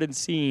had heard and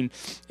seen.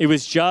 It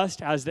was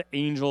just as the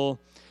angel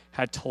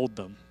had told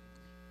them.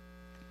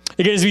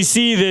 Again, as we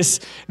see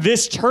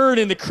this turn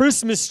in the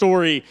Christmas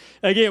story,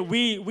 again,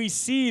 we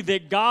see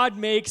that God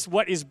makes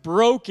what is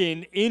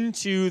broken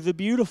into the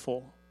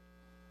beautiful.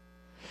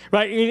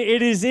 Right?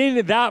 It is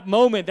in that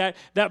moment,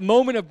 that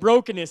moment of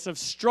brokenness, of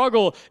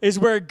struggle, is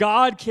where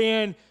God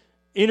can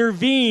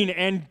intervene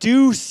and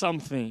do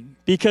something.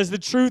 Because the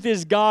truth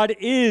is, God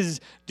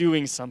is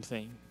doing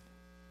something.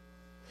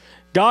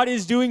 God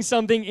is doing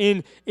something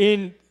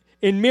in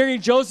Mary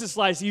and Joseph's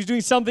lives. He was doing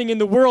something in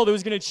the world that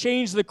was going to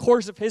change the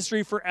course of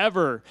history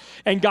forever.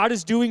 And God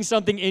is doing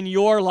something in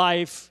your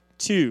life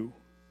too.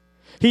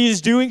 He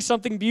is doing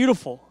something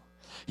beautiful.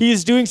 He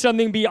is doing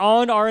something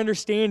beyond our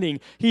understanding.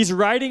 He's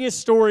writing a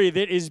story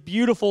that is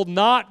beautiful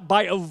not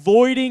by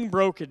avoiding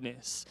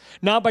brokenness,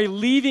 not by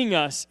leaving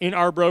us in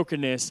our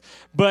brokenness,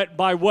 but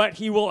by what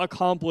he will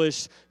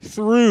accomplish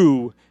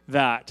through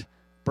that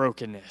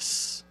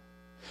brokenness.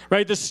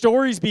 Right? The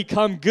stories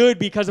become good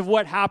because of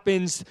what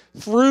happens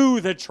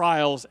through the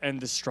trials and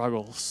the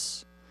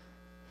struggles.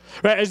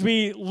 Right? As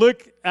we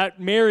look at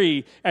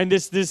Mary and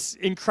this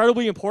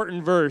incredibly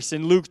important verse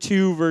in Luke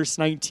 2, verse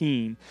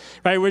 19,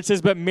 right, where it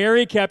says, "But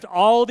Mary kept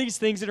all these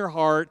things in her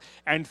heart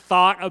and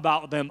thought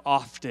about them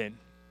often."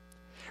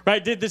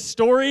 Right? Did the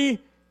story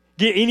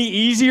get any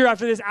easier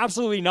after this?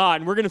 Absolutely not.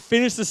 And we're going to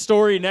finish the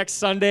story next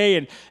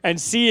Sunday and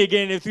see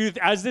again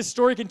as this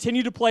story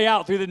continued to play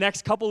out through the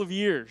next couple of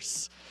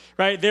years.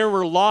 Right? There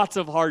were lots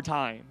of hard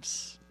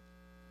times.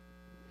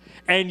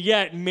 And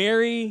yet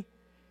Mary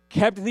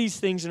kept these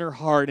things in her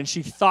heart and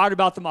she thought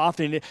about them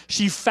often.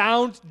 She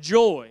found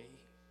joy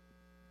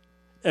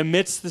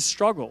amidst the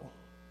struggle.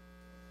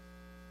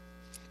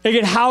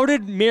 Again, how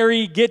did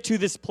Mary get to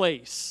this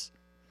place?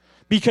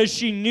 Because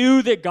she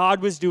knew that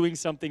God was doing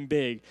something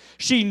big.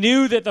 She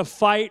knew that the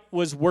fight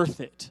was worth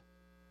it.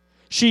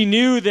 She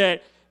knew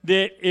that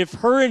if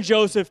her and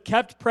Joseph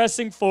kept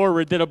pressing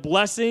forward, that a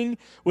blessing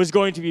was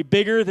going to be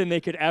bigger than they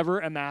could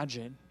ever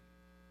imagine.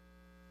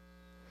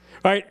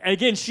 Right? And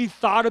again, she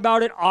thought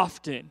about it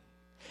often.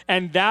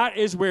 And that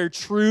is where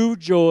true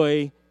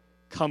joy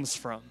comes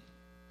from.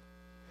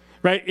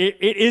 Right?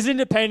 It isn't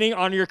depending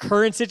on your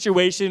current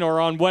situation or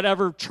on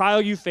whatever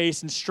trial you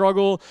face and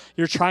struggle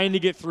you're trying to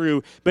get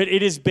through, but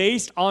it is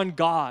based on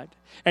God.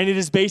 And it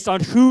is based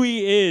on who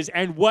he is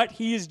and what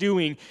he is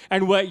doing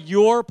and what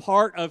your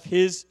part of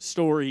his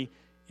story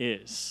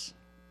is.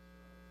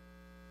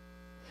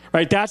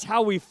 Right? That's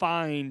how we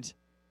find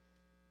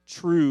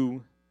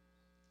true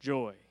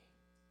joy.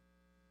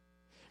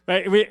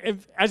 Right?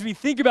 As we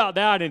think about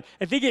that, and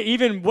I think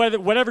even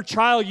whatever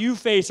trial you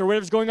face or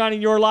whatever's going on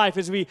in your life,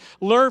 as we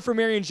learn from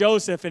Mary and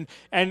Joseph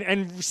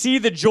and see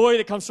the joy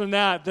that comes from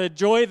that, the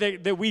joy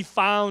that we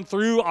found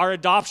through our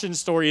adoption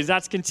story, as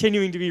that's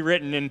continuing to be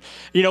written, and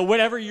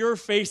whatever you're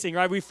facing,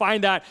 right? We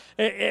find that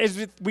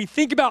as we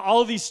think about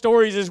all of these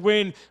stories is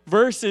when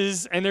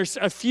verses, and there's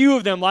a few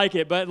of them like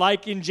it, but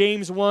like in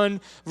James 1,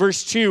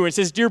 verse 2, it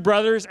says, "Dear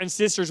brothers and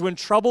sisters, when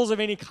troubles of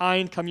any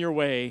kind come your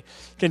way,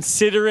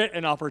 consider it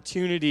an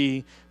opportunity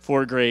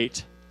for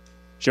great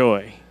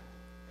joy."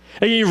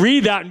 And you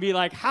read that and be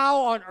like,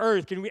 how on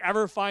earth can we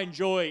ever find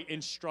joy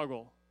in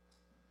struggle?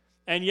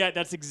 And yet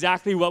that's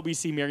exactly what we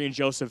see Mary and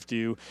Joseph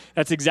do.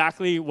 That's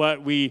exactly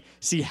what we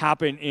see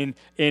happen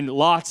in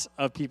lots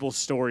of people's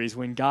stories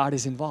when God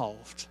is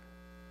involved.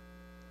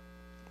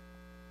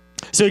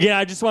 So again,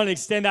 I just want to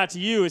extend that to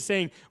you as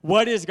saying,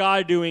 what is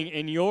God doing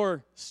in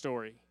your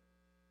story?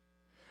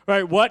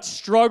 Right? What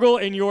struggle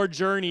in your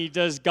journey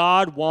does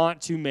God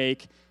want to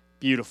make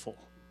beautiful?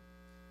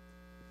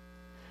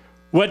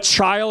 What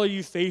trial are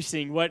you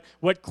facing? What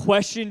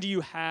question do you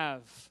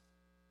have?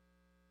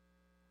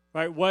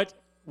 Right? What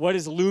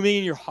is looming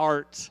in your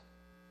heart?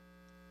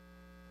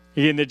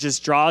 Again, that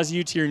just draws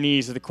you to your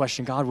knees with the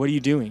question, God, what are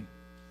you doing?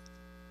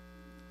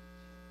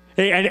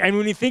 Hey, and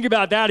when you think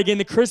about that, again,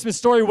 the Christmas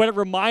story, what it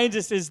reminds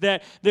us is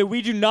that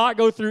we do not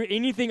go through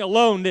anything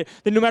alone, that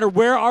no matter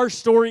where our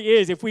story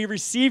is, if we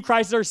receive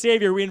Christ as our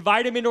Savior, we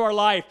invite him into our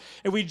life,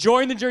 and we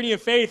join the journey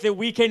of faith, that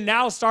we can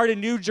now start a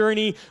new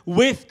journey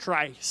with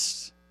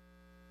Christ.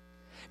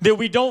 That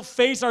we don't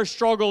face our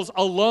struggles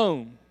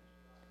alone,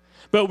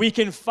 but we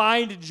can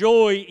find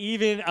joy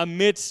even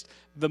amidst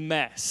the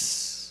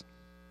mess.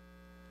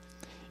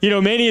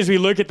 Many as we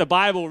look at the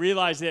Bible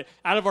realize that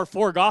out of our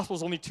 4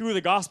 Gospels, only 2 of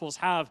the Gospels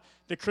have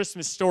the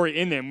Christmas story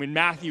in them, in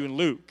Matthew and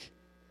Luke.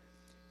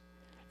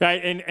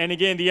 Right? And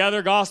again, the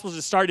other Gospels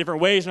that start different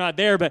ways are not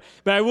there, but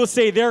I will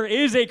say there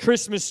is a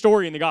Christmas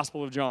story in the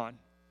Gospel of John.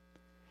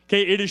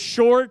 Okay, it is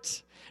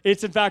short.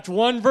 It's in fact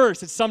one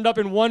verse. It's summed up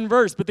in one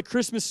verse, but the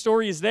Christmas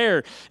story is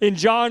there. In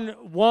John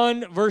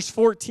 1, verse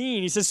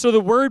 14, he says, "So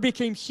the Word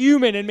became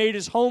human and made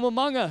his home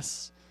among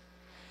us.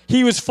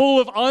 He was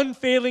full of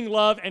unfailing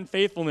love and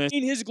faithfulness.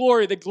 In his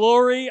glory, the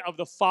glory of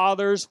the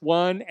Father's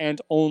one and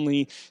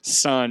only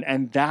Son."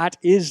 And that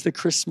is the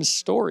Christmas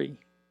story.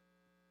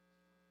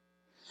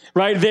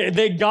 Right?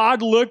 That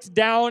God looked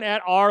down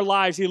at our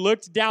lives. He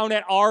looked down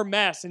at our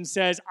mess and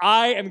says,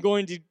 I am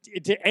going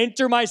to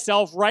enter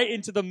myself right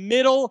into the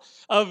middle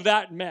of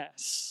that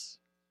mess.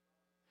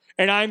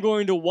 And I'm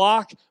going to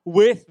walk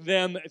with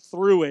them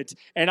through it.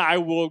 And I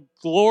will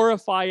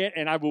glorify it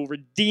and I will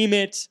redeem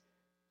it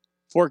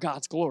for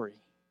God's glory.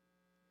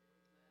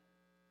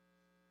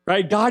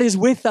 Right? God is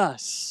with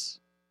us.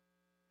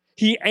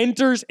 He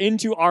enters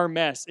into our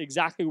mess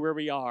exactly where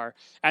we are.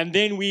 And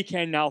then we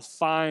can now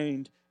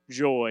find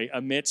joy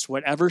amidst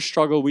whatever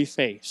struggle we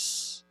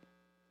face.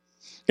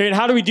 Okay, and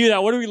how do we do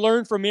that? What do we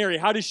learn from Mary?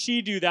 How does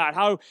she do that?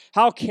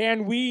 How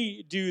can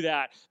we do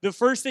that? The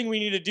first thing we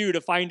need to do to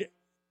find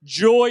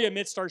joy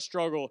amidst our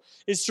struggle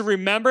is to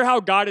remember how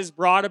God has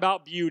brought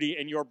about beauty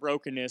in your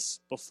brokenness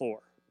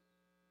before.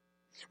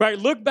 Right?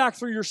 Look back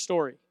through your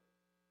story.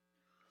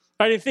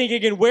 Right? And think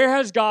again, where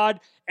has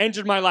God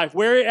entered my life?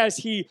 Where has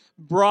he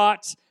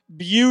brought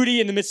beauty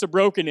in the midst of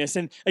brokenness?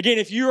 And again,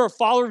 if you're a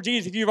follower of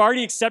Jesus, if you've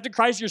already accepted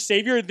Christ your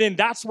Savior, then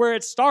that's where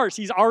it starts.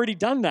 He's already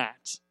done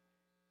that.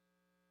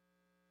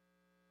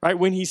 Right?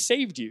 When he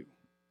saved you.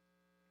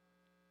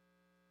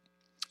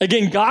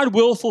 Again, God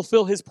will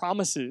fulfill his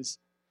promises.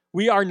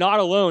 We are not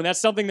alone. That's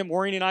something that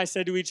Maureen and I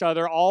said to each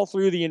other all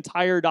through the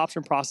entire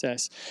adoption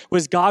process,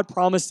 was God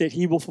promised that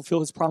he will fulfill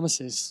his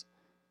promises.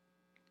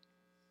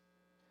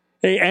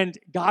 And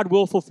God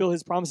will fulfill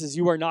his promises.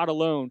 You are not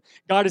alone.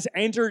 God has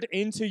entered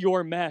into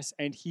your mess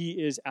and he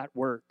is at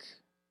work.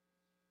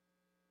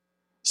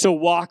 So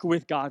walk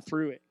with God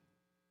through it.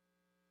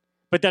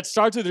 But that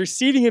starts with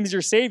receiving him as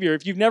your Savior.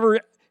 If you've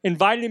never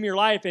invited him in your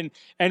life and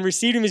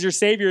received him as your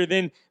Savior,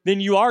 then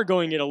you are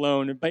going it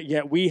alone. But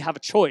yet we have a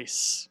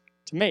choice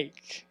to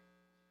make.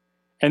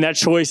 And that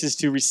choice is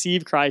to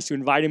receive Christ, to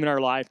invite him in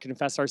our life,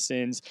 confess our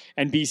sins,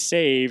 and be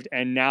saved,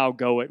 and now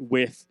go it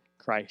with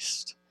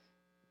Christ.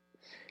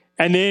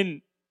 And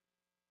then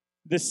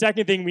the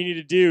second thing we need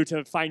to do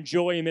to find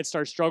joy amidst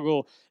our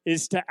struggle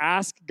is to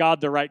ask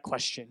God the right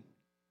question.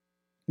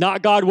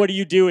 Not, God, what are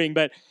you doing?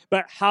 But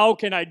how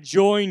can I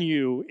join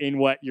you in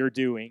what you're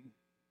doing?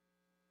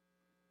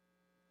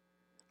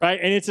 Right?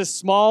 And it's a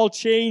small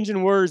change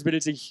in words, but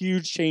it's a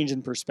huge change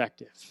in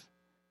perspective.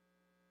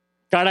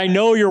 God, I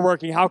know you're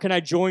working. How can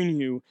I join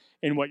you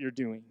in what you're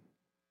doing?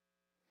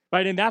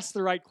 Right? And that's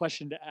the right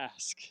question to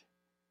ask.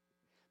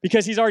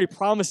 Because he's already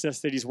promised us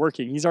that he's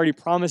working. He's already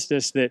promised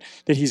us that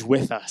he's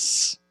with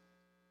us.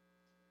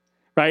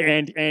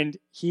 Right? And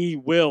he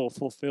will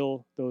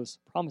fulfill those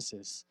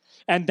promises.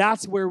 And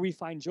that's where we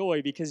find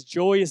joy, because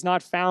joy is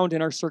not found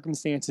in our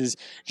circumstances.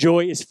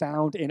 Joy is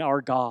found in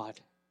our God.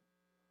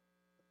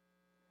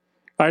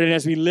 Right? And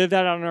as we live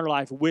that out in our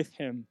life with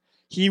him,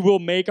 he will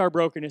make our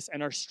brokenness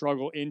and our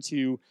struggle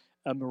into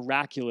a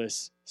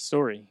miraculous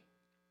story.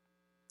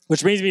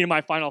 Which brings me to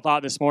my final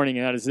thought this morning,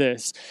 and that is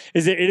this,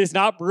 is that it is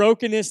not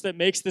brokenness that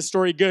makes the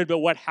story good, but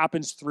what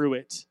happens through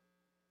it.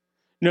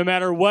 No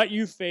matter what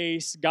you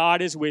face,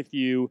 God is with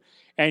you,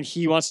 and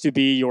he wants to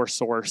be your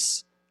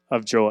source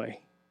of joy.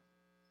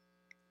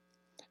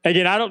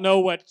 Again, I don't know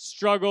what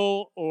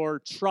struggle or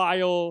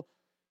trial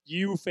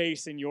you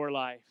face in your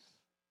life,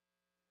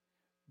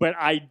 but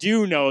I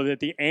do know that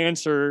the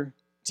answer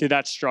to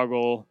that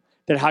struggle,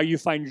 that how you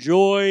find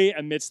joy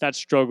amidst that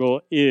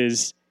struggle,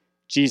 is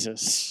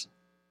Jesus.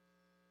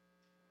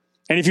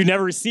 And if you've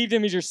never received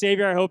him as your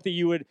Savior, I hope that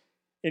you would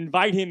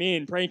invite him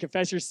in, pray and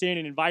confess your sin,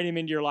 and invite him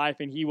into your life,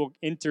 and he will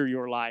enter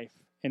your life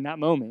in that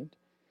moment.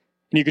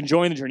 And you can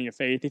join the journey of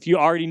faith. If you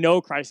already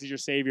know Christ as your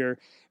Savior,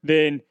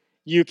 then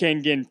you can,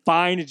 again,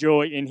 find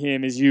joy in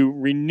him as you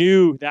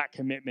renew that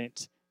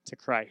commitment to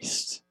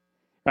Christ,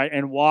 right?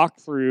 And walk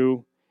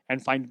through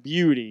and find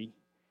beauty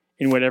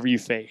in whatever you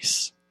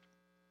face.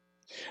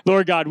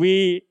 Lord God,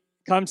 we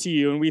come to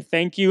you and we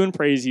thank you and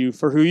praise you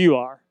for who you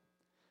are,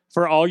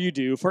 for all you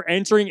do, for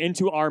entering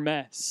into our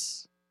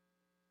mess,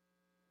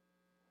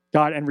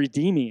 God, and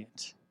redeeming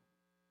it,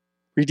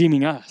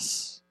 redeeming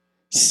us,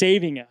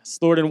 saving us,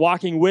 Lord, and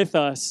walking with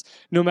us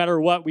no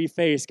matter what we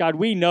face. God,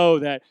 we know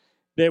that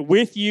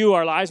with you,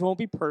 our lives won't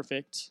be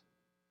perfect,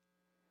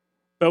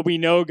 but we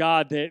know,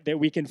 God, that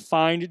we can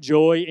find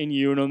joy in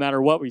you no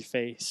matter what we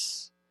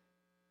face.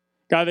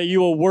 God, that you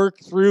will work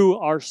through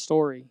our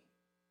story.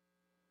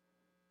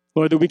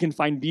 Lord, that we can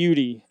find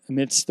beauty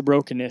amidst the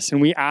brokenness.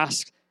 And we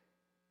ask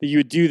that you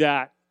would do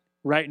that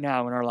right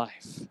now in our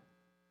life.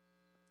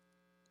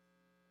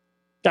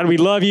 God, we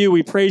love you.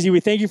 We praise you.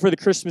 We thank you for the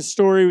Christmas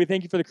story. We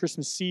thank you for the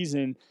Christmas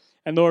season.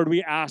 And Lord,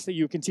 we ask that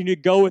you continue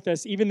to go with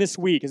us even this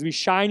week as we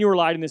shine your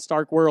light in this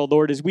dark world,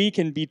 Lord, as we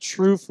can be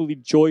truthfully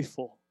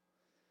joyful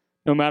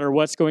no matter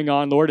what's going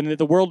on, Lord, and that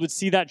the world would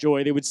see that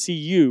joy. They would see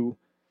you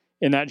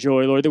in that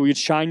joy, Lord, that we would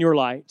shine your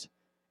light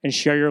and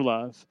share your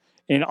love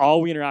in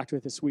all we interact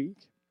with this week.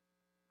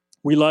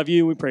 We love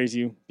you. We praise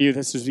you. Be with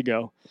us as we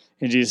go.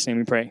 In Jesus' name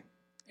we pray.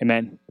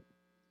 Amen.